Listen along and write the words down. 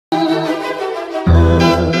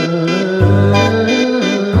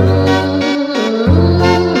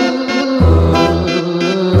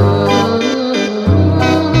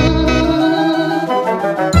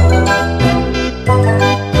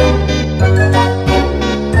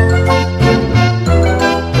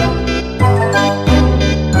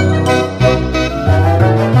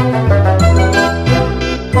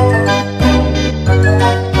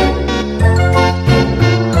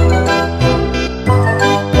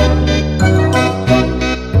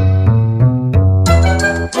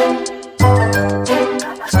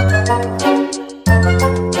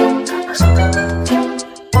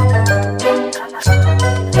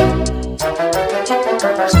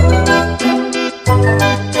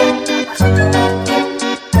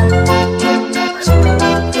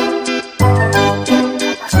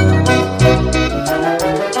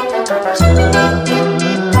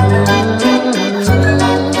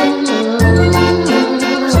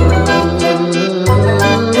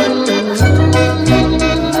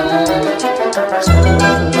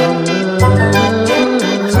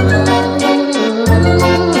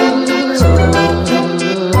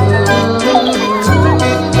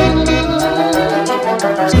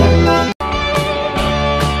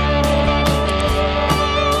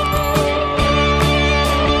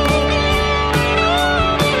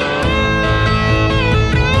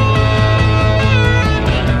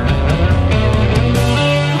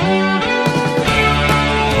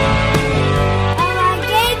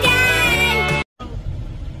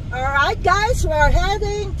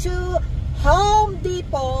heading to Home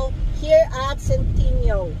Depot here at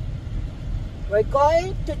Centennial. We're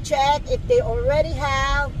going to check if they already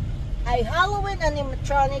have a Halloween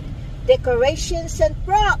animatronic decorations and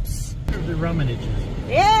props. The rummage.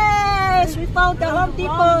 Yes, we found the Home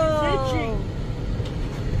Depot.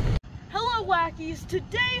 Hello Wackies,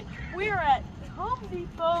 today we are at Home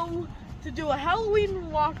Depot to do a Halloween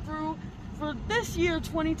walkthrough for this year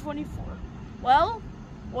 2024. Well,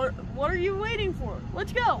 what are you waiting for?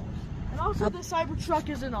 Let's go. And also the Cybertruck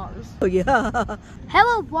isn't ours. Oh yeah.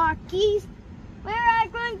 Hello Wackies, we're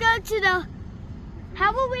going to go to the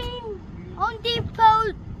Halloween Home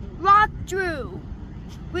Depot walkthrough.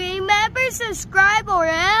 Remember, subscribe or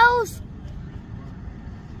else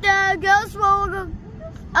the ghost will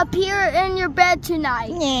appear in your bed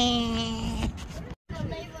tonight.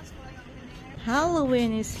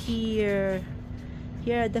 Halloween is here.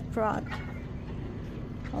 Here at the front.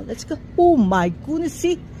 Oh, let's go. Oh my goodness,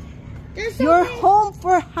 see? You're home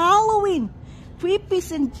for Halloween.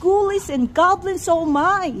 Creepies and ghoulies and goblins, oh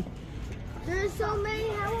my. There's so many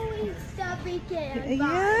Halloween stuff we can buy.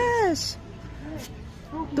 Yes.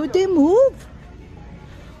 Do they move?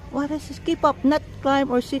 What is this? Keep up, not climb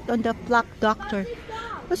or sit on the black doctor.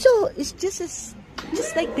 So it's just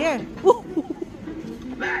like there.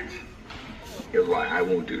 That is why I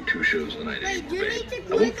won't do 2 shows a night. Wait, you need to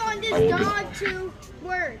click on this dog to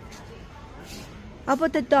work. How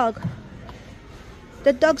about the dog?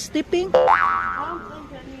 The dog sleeping? I don't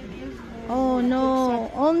think any of these will. Oh no,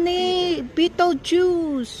 only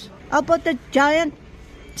Beetlejuice. How about the giant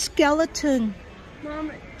skeleton?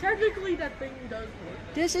 Mom, technically that thing does work.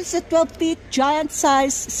 This is a 12-feet giant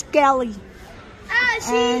size skelly.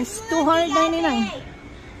 And it's $299.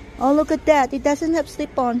 Oh, look at that. It doesn't have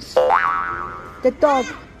slip-ons. The dog.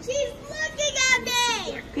 She's looking at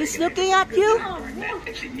me. He's looking at you?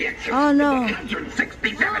 Oh no.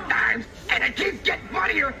 167 times, and it keeps getting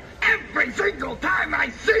funnier every single time I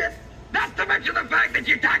see it. Not to mention the fact that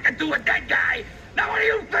you're talking to a dead guy. Now what do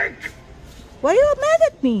you think? Why are you mad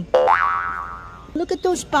at me? Look at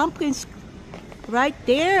those pumpkins right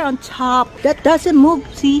there on top. That doesn't move,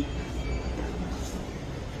 see?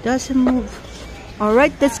 Doesn't move.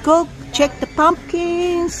 Alright, let's go check the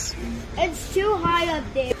pumpkins. It's too high up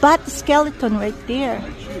there. But the skeleton right there.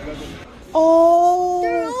 Oh!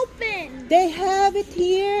 They're open. They have it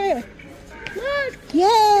here. Look.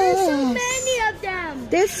 Yes. There's so many of them.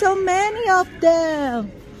 There's so many of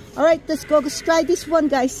them. Alright, let's go. Let's try this one,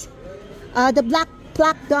 guys. The black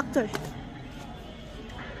doctor.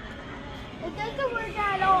 It doesn't work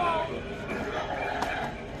at all.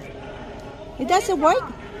 It doesn't work?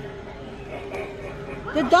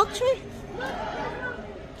 The doctor?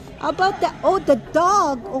 How about the, oh, the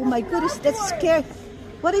dog. Oh my goodness, that's scary.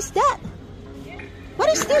 What is that? What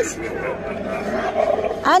is this?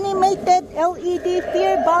 Animated LED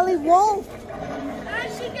Fear Valley Wolf. Oh,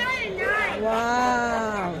 she got a knife.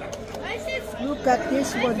 Wow. Look at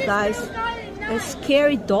this one, guys. A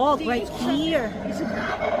scary dog right here.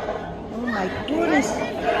 Oh my goodness.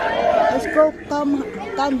 Let's go come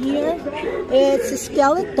here. It's a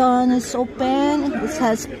skeleton. It's open. It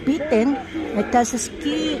has beaten. It has a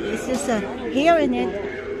ski. It's just a hair in it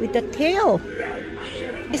with a tail.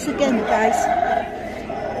 This again, guys.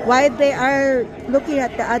 Why they are looking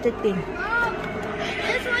at the other thing?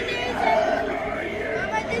 This one is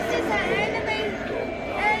Mama, this is an anime.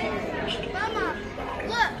 Mama,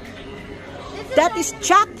 look. That is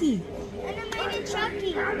Chucky. Animated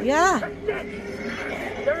Chucky. Yeah.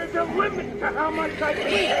 There is a limit to how much I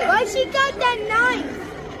can. Why she got that knife?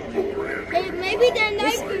 Maybe that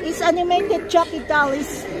knife. It's animated Chucky doll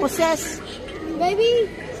is possessed. Maybe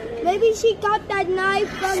she got that knife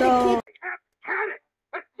from the kitchen. Had it.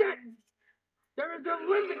 That's it. There is a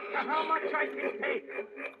limit to how much I can take.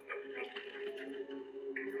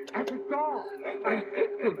 As a doll, I'm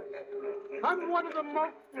infamous. I'm one of the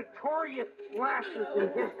most notorious slashers in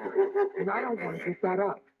history, and I don't want to give that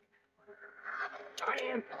up. I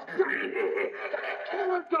am Chucky,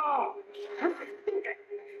 killer doll.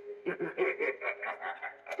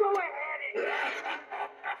 Go ahead and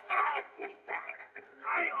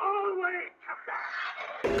I always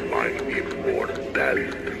my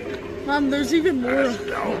immortality. Mom, there's even more. Now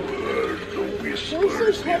heard the Those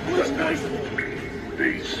are helpless voices.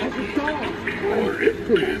 face of your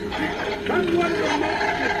impending I'm one of the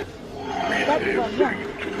most. every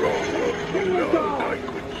drop of blood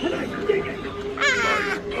I could see. My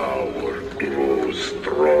power grows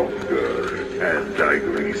stronger, and I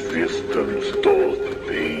resistance doth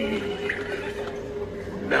fade.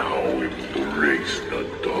 Now embrace the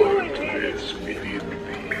darkness within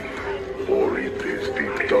me, for it is the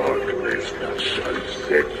darkness that shall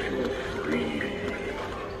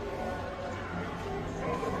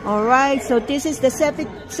guys, so this is the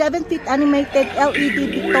 7-feet animated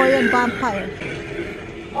LED Victorian vampire.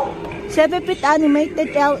 7-feet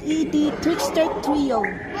animated LED Trickster Trio.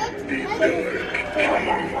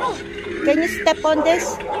 Can you step on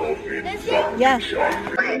this? Yeah.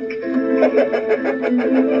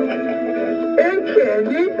 Hey,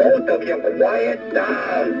 Candy, both of you quiet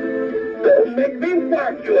down. Don't make me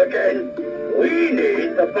whack you again. We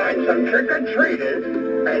need to find some trick-or-treaters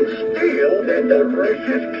and steal their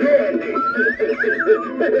delicious candy.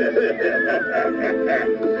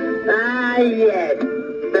 Ah, yes.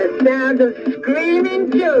 The sound of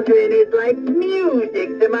screaming children is like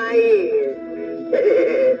music to my ears.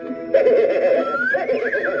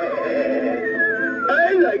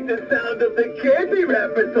 I like the sound of the candy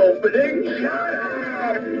wrappers opening. Shut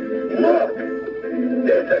up! Look!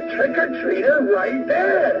 There's a trick-or-treater right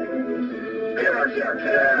there. Give us your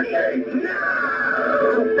candy now!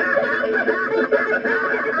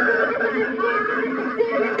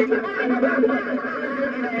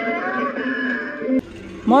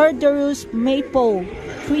 Murderous maple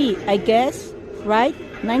tree, I guess, right?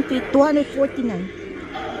 249.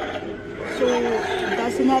 So it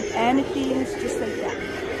doesn't have anything, it's just like that.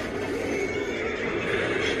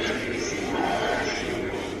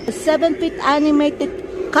 A 7-feet animated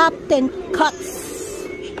Captain Cuts.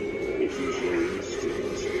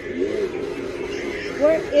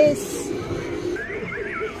 Where is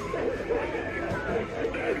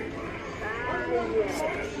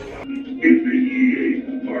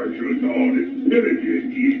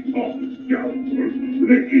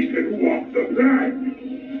Nicky can walk the plank,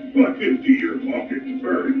 but empty your pockets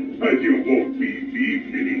first, and you won't be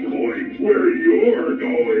thieving any coins where you're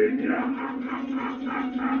going.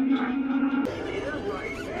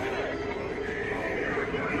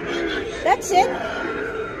 That's it?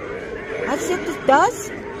 That's it it does?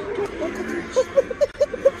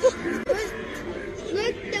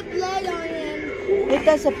 Look the blood on him. It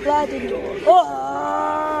does a blood in it.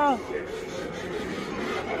 Oh!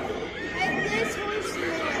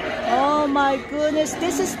 Oh my goodness,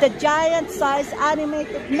 this is the giant size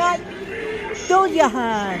animated night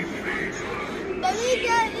Dullahan. Let me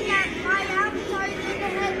get in that my avatar in the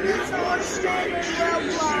headless horseman in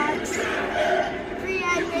Roblox. Free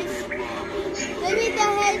headless. Maybe the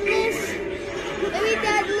headless. Maybe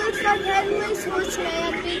that looks like headless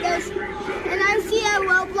horseman because and I see at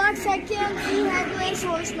Roblox I can't see headless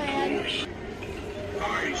horseman.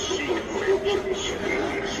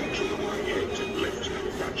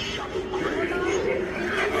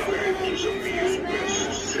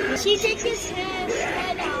 She takes his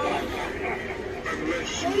head off.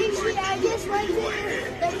 Maybe she, I just like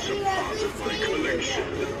it that she has this thing.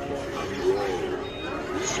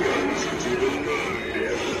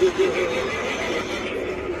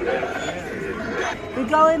 We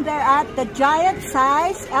go in there at the giant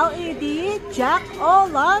size LED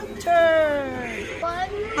Jack-o'-lantern.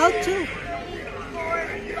 How to?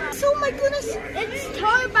 Oh my goodness. It's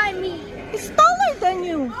taller by me. It's taller than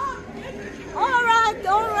you. Alright,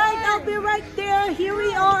 I'll be right there. Here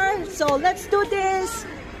we are. So let's do this.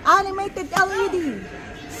 Animated LED.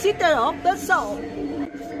 Sitter of the soul.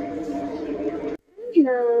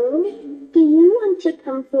 Hello. Do you want to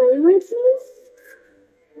come play with me?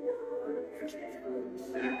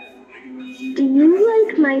 Do you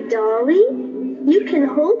like my dolly? You can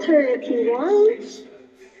hold her if you want.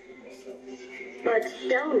 But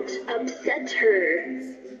don't upset her.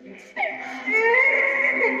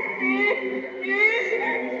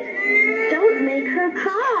 Don't make her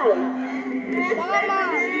cry. Mama.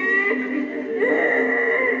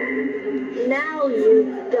 Now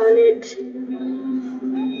you've done it.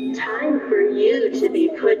 Time for you to be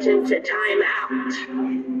put into timeout.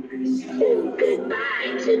 And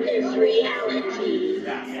goodbye to this reality.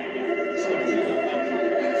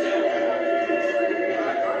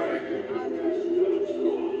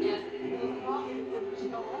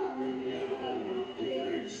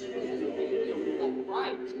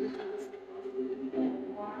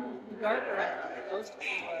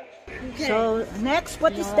 Okay. So next,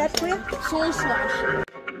 what is that with? Soul Slash.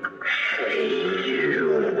 Hey,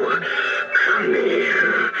 you. Come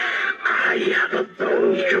here. I have a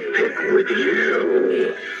bone to pick with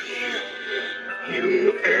you.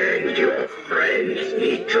 You and your friends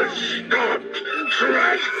need to stop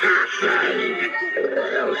trespassing, or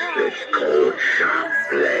else this cold sharp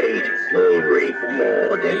blade will reap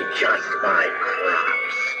more than just my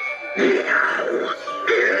crops. Now,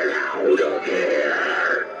 get out of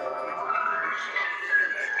here.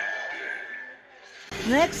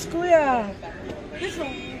 Next square.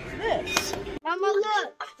 This. Mama,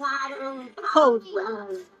 look. Hold.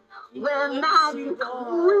 where magic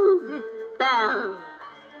loses spell.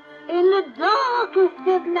 In the darkest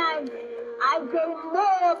of night, I gain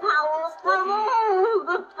more power from all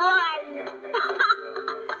the fight.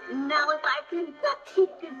 Now if I can keep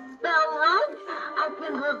this spell right, I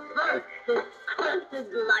can reverse this cursed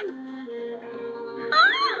light.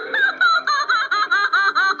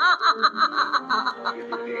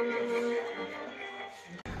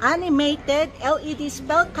 Animated LED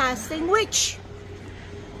spellcasting witch.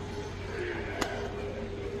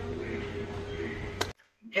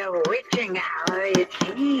 The witching hour is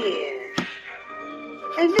here.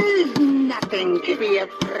 There's nothing to be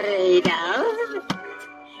afraid of,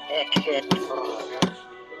 except for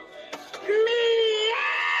me.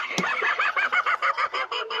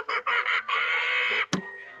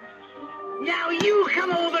 Now you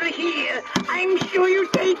come over here. I'm sure you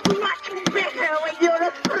taste much better when you're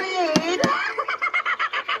afraid.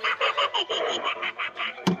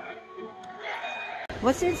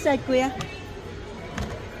 What's inside, Kuya?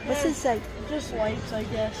 What's inside? Just lights, I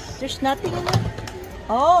guess. There's nothing in it?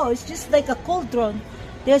 Oh, it's just like a cauldron.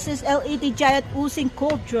 This is LED giant oozing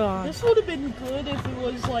cauldron. This would have been good if it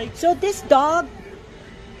was like... So this dog,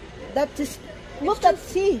 that just, look at,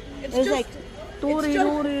 see. It's It's just, like, dory,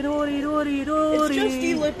 dory, dory, dory, dory. it's just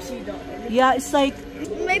ellipsy dog. Yeah, it's like,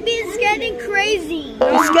 Maybe it's getting crazy.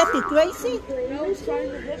 it's getting crazy. No, it's trying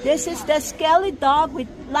to hit This is the scaly dog with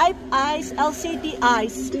live eyes, LCD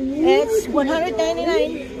eyes. It's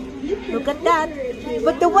 $199. Look at that.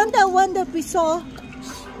 But the one that we saw,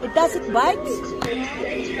 it doesn't bite.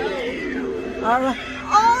 Alright.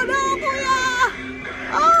 Oh no, Kuya!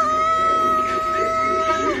 Oh!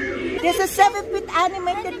 This is 7-bit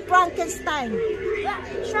animated Frankenstein.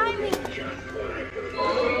 Try me.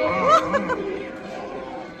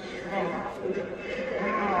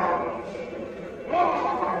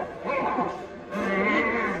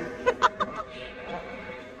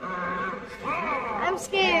 I'm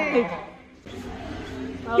scared.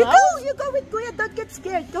 You go with Kuya, don't get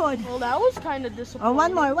scared, go on. Well, that was kind of disappointing. Oh,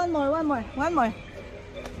 one more.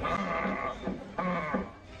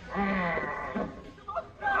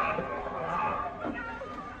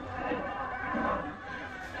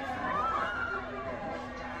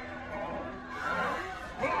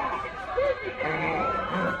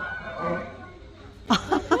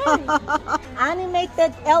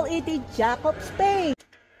 Animated LED Jack of Spades.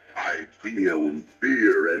 I feel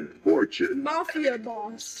fear and fortune. Mafia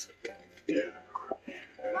boss.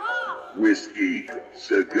 Whiskey,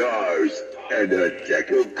 cigars, and a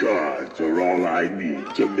deck of cards are all I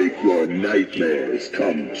need to make your nightmares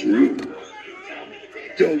come true.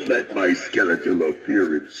 Don't let my skeletal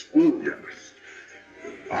appearance fool you.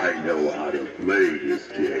 I know how to play this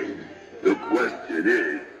game. The question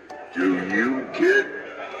is, do you, kid?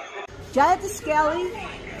 Giant Skelly.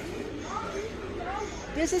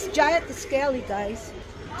 This is Giant Skelly, guys.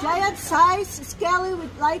 Giant size Skelly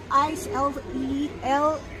with light eyes, LCD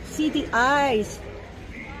eyes.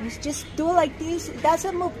 Let's just do like this. It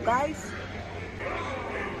doesn't move, guys.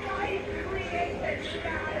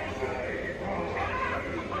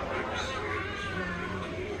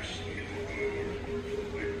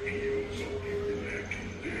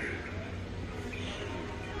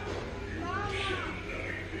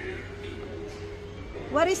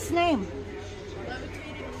 What is his name?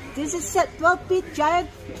 This is a 12-bit giant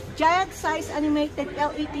size animated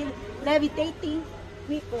LED levitating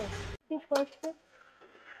vehicle.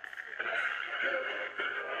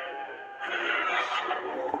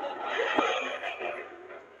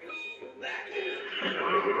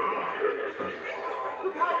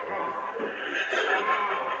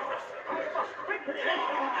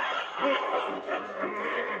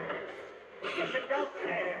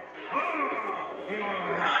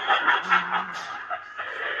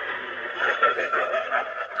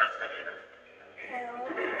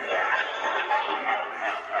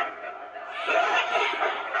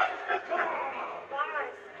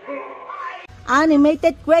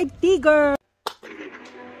 Animated grave digger.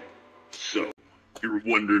 So, you're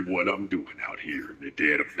wondering what I'm doing out here in the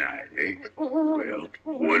dead of night, eh? Well,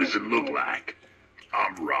 what does it look like?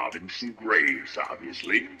 I'm robbing some graves,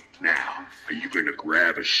 obviously. Now, are you gonna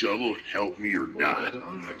grab a shovel and help me or not?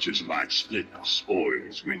 I just might split the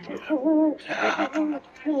spoils with you. Look,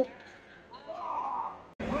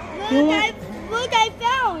 I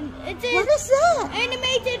found. It's What is that?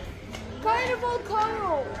 animated carnival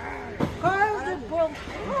Carl. Carnival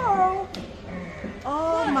Carl.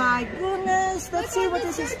 Oh my goodness. Let's see what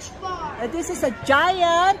this is. This is a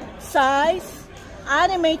giant size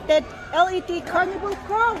animated LED Carnival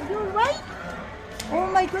Carl. You're right. Oh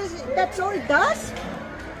my goodness. That's all it does?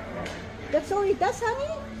 That's all it does,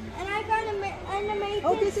 honey? And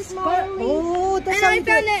Oh, this is card. Oh, that's And how I you do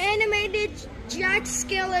found it. the animated Jack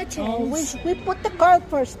skeleton. Oh, we put the card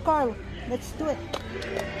first, Carl. Let's do it.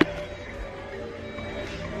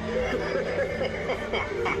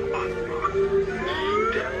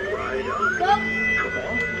 Step right up. Come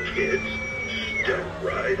on, kids. Step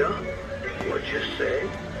right up. What'd you say?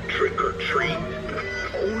 Trick or treat?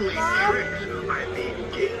 Only tricks. I mean,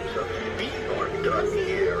 games of feet are done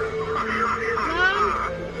here.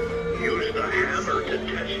 Use the hammer to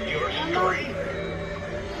test your strength.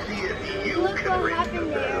 See if you Look can what ring the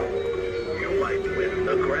happened bell. You might win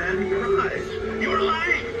the grand prize. Your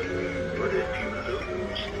life. But if you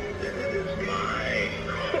lose, then it is mine.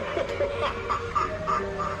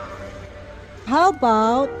 How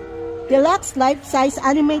about deluxe life-size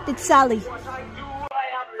animated Sally? What I do, I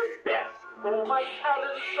am the best. For my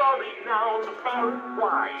talents are renowned far and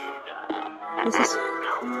wide. This is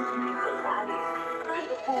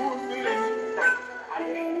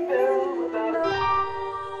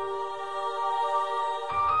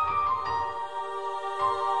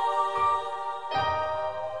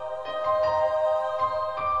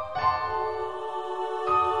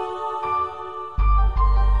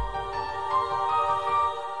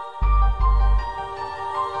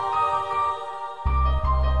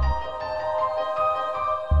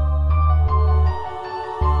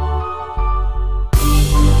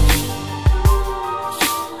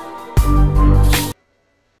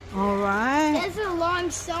That's a long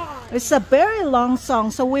song. It's a very long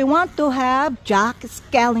song, so we want to have Jack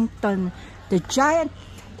Skellington, the giant.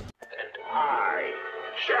 And I,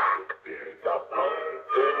 Jack, the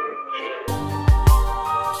Pumpkin.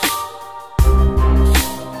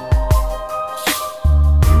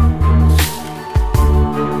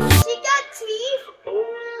 She got teeth.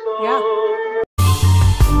 Yeah.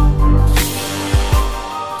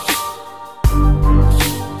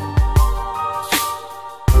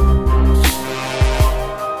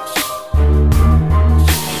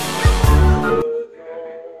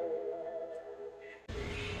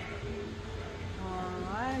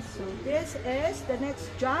 Alright, so this is the next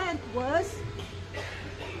giant was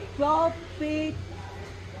 12 feet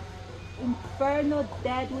Inferno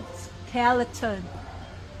Deadwood Skeleton.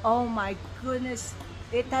 Oh my goodness.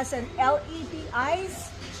 It has an LED eyes,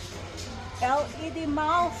 LED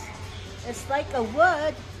mouth. It's like a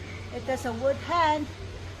wood. It has a wood hand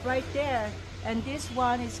right there. And this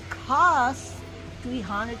one is cost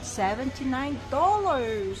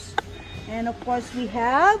 $379. And of course we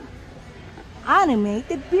have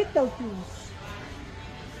animated Beetlejuice.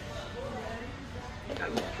 I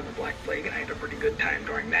lived for the Black Plague and I had a pretty good time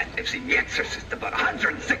during that. I've seen The Exorcist about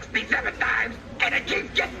 167 times, and it keeps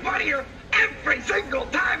getting funnier every single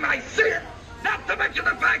time I see it. Not to mention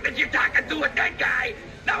the fact that you're talking to a dead guy.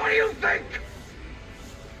 Now what do you think?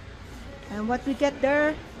 And what we get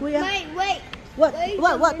there, Kuya? Wait. What? Wait,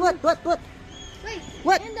 What? Wait.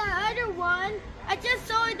 What? And the other one, I just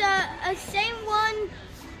saw the same one.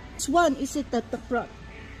 This one is it at the front?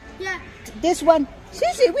 Yeah. This one,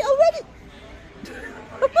 Sissy, we already.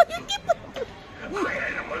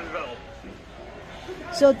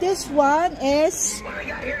 So this one is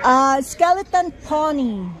skeleton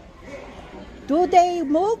pony. Do they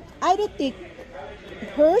move? I don't think.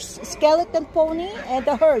 Hearse, skeleton pony, and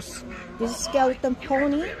the hearse. This is skeleton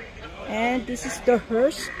pony, and this is the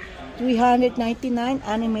hearse. $399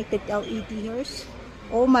 animated LED hearse.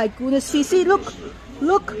 Oh my goodness, Sissy,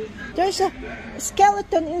 look, there's a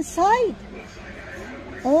skeleton inside.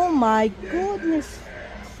 Oh my goodness.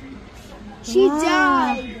 She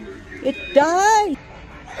died. It died.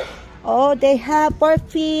 Oh, they have 4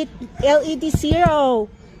 feet LED Zero.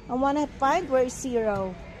 I want to find where is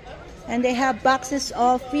Zero. And they have boxes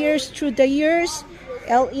of Fears Through the Years,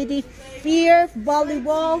 LED Fear,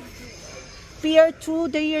 Volleyball, Fear Through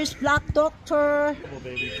the Years, Black Doctor.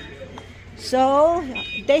 So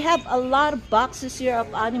they have a lot of boxes here of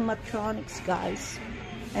animatronics, guys.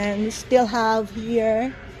 And we still have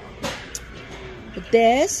here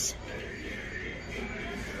this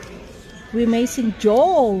Amazing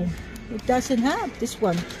Joel. It doesn't have this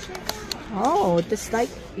one. Oh, just like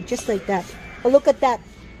that. Oh, look at that.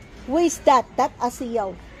 Who is that? That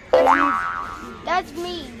Asiel. That's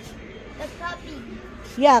me. The puppy.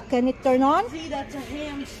 Yeah, can it turn on? See, that's a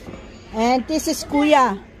hamster. And this is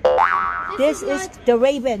Kuya. This is the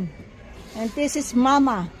Raven. And this is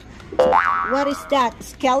Mama. What is that?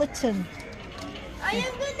 Skeleton. I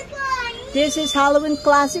am going to fly. This is Halloween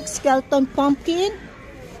Classic Skeleton Pumpkin.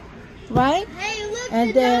 Right? Hey, look.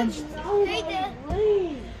 And then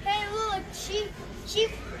Hey, look. She.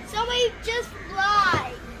 Somebody just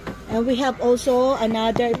fly. and we have also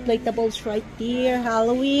another inflatables right here.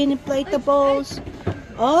 Halloween inflatables.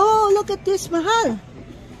 Oh, look at this, Mahal.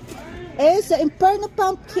 It's an Inferno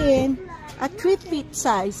pumpkin at 3 feet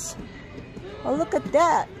size. Oh, look at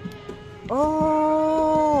that.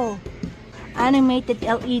 Oh, animated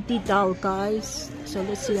LED doll, guys. So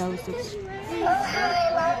let's see how it looks.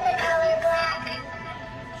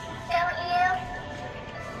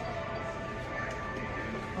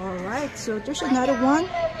 Alright, so there's another one.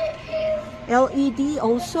 LED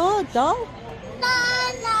also, doll.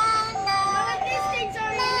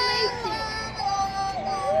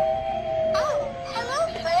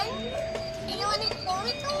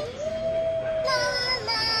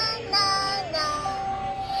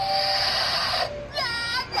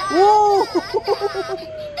 Whoa!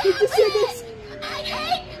 Did you see this?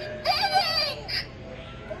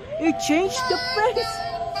 It changed the face.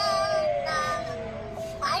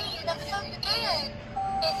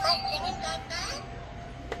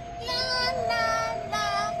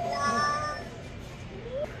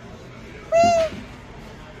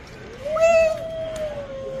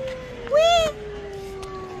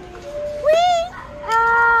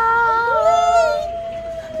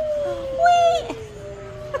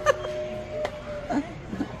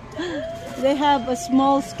 They have a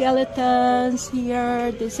small skeletons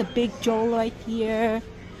here. There's a big Joel right here.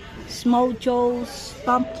 Small Joel's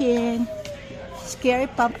pumpkin. Scary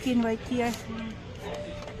pumpkin right here.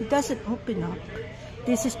 It doesn't open up.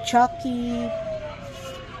 This is Chucky.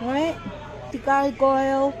 Right? The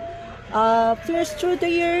gargoyle. Fierce through the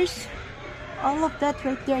years. All of that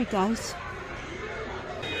right there, guys.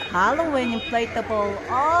 Halloween inflatable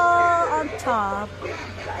all on top.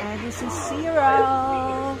 And this is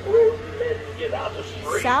Zero.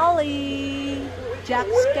 Sally. Jack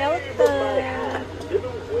Skeleton.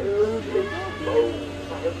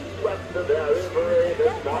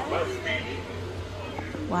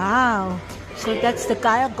 Wow. So that's the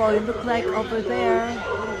gargoyle look like over there.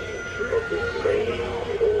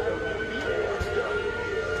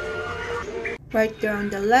 Right there on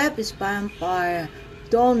the left is Vampire.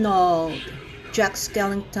 Donald, Jack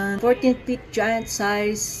Skellington, 14 feet giant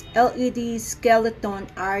size LED skeleton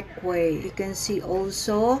archway. You can see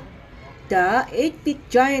also the 8 feet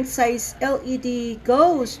giant size LED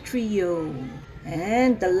ghost trio.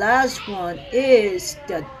 And the last one is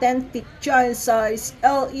the 10 feet giant size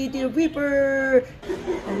LED Reaper.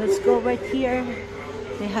 And let's go right here.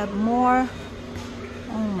 They have more.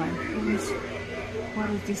 Oh my goodness. What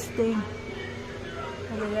is this thing?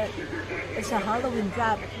 Look at that. It's a Halloween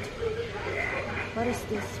rabbit. What is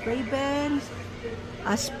this? Ray-Bans?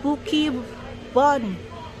 A spooky bunny.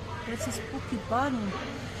 That's a spooky bunny.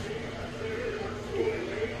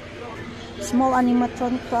 Small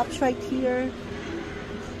animatronic props right here.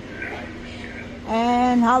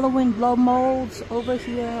 And Halloween blow molds over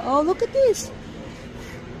here. Oh, look at this.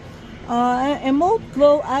 A mold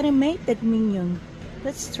glow animated minion.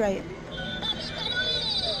 Let's try it.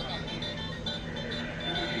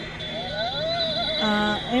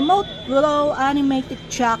 Emote glow animated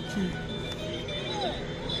Chucky.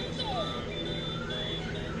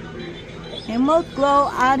 Emote glow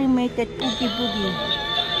animated Oogie Boogie.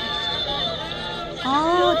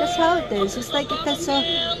 Oh, that's how it is. It's like it has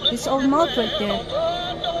its own mouth right there.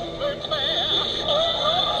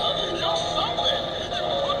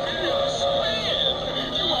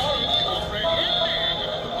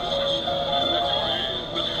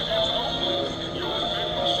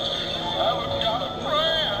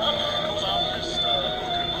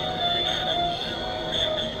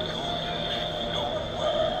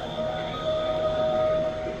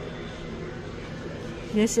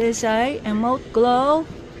 This is a emote glow.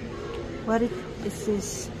 What is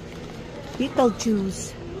this?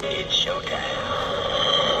 Beetlejuice. It's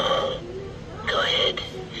showtime. Go ahead,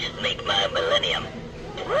 make my millennium.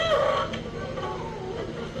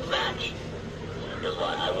 Match. Here's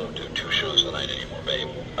why I won't do 2 shows a night anymore, babe.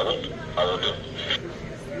 I won't do.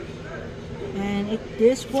 And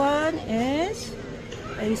this one is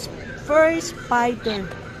a furry spider.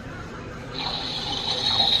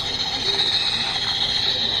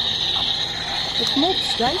 It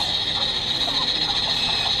moves, guys.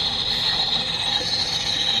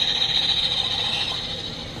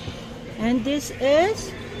 And this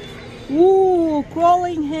is, ooh,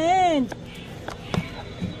 crawling hand.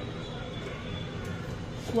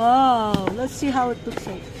 Wow, let's see how it looks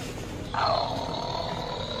like.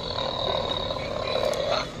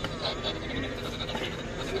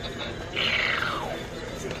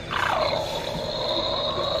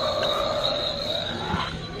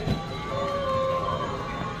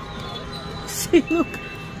 Look,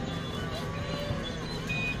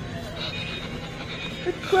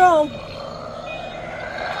 it crawled.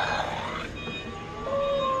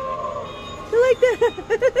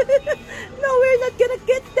 No, we're not gonna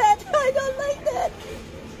get that. I don't like that.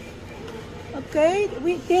 Okay,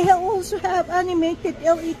 they also have animated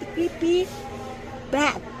LED creepy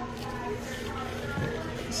bat.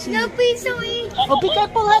 See. No, please, sorry. Oh, be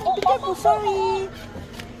careful, honey. Be careful. Sorry.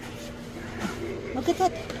 Look at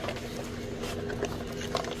that.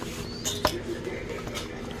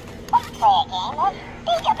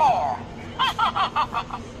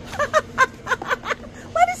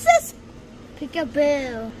 What is this?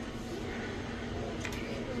 Peekaboo.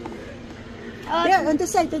 There, on the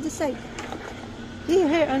side, on the side.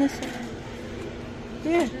 Here, on the side.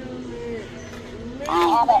 There. I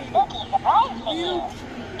have a spooky surprise for you.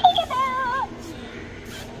 Peekaboo!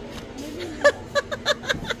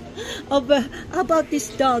 How about this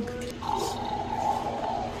dog?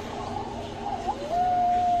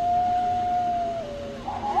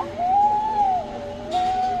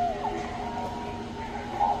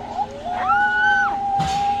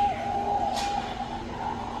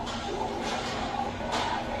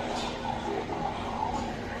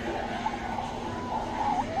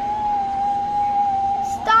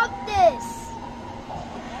 Stop this.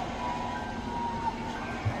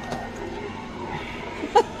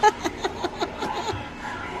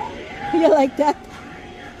 You like that?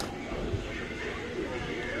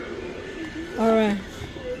 Alright.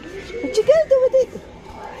 What you gonna do with it?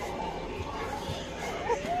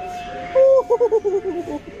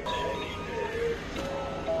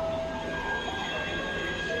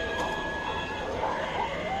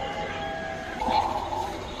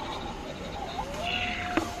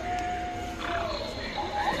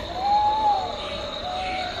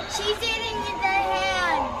 She's eating in the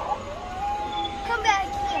hand. Come back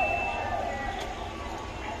here.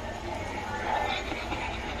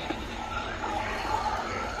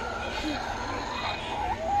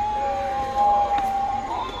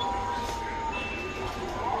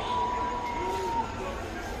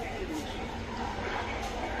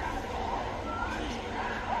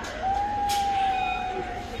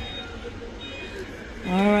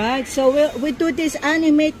 Alright, so we do this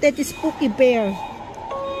animated spooky bear. Do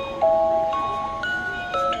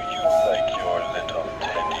you like your little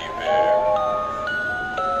teddy bear?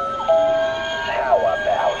 How about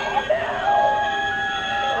now?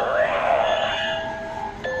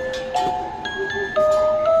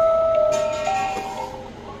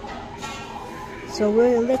 So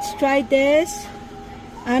let's try this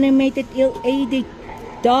animated LED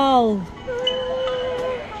doll.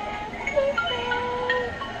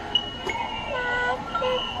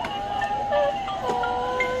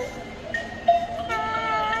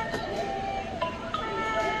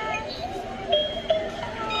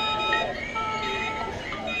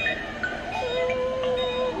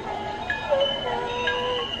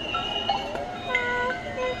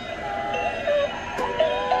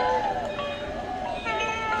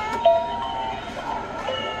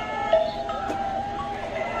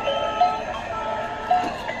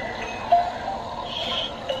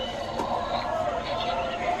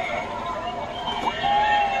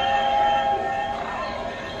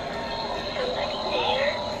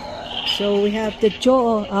 So we have the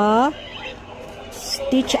jaw,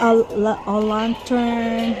 stitch a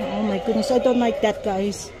lantern. Oh my goodness, I don't like that,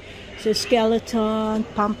 guys. So skeleton,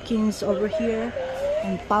 pumpkins over here,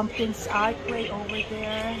 and pumpkins archway over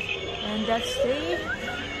there, and that's the.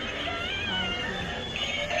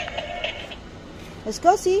 Let's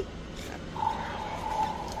go see.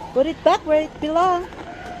 Put it back where it belongs.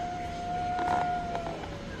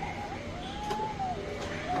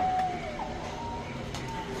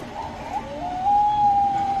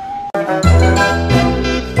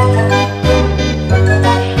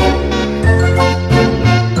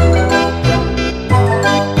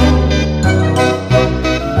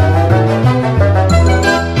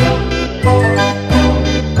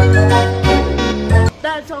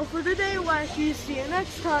 That's all for today, Wacky. See you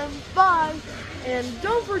next time. Bye. And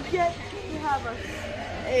don't forget we have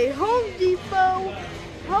a Home Depot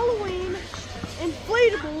Halloween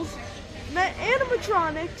inflatables,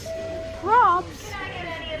 animatronics, props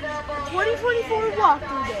 2024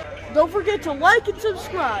 walkthrough day. Don't forget to like and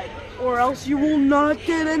subscribe, or else you will not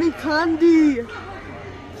get any candy.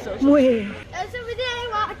 Wait. That's it for today,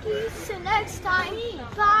 Wacky. See you next time.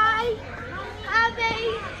 Bye. Have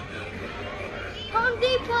a Home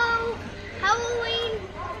Depot Halloween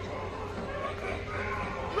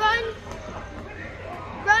run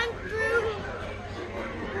through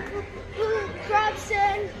props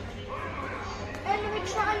and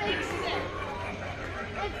animatronics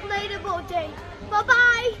inflatable day. Bye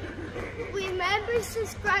bye. Remember,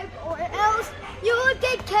 subscribe, or else you will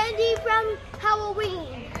get candy from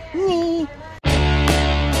Halloween. Me.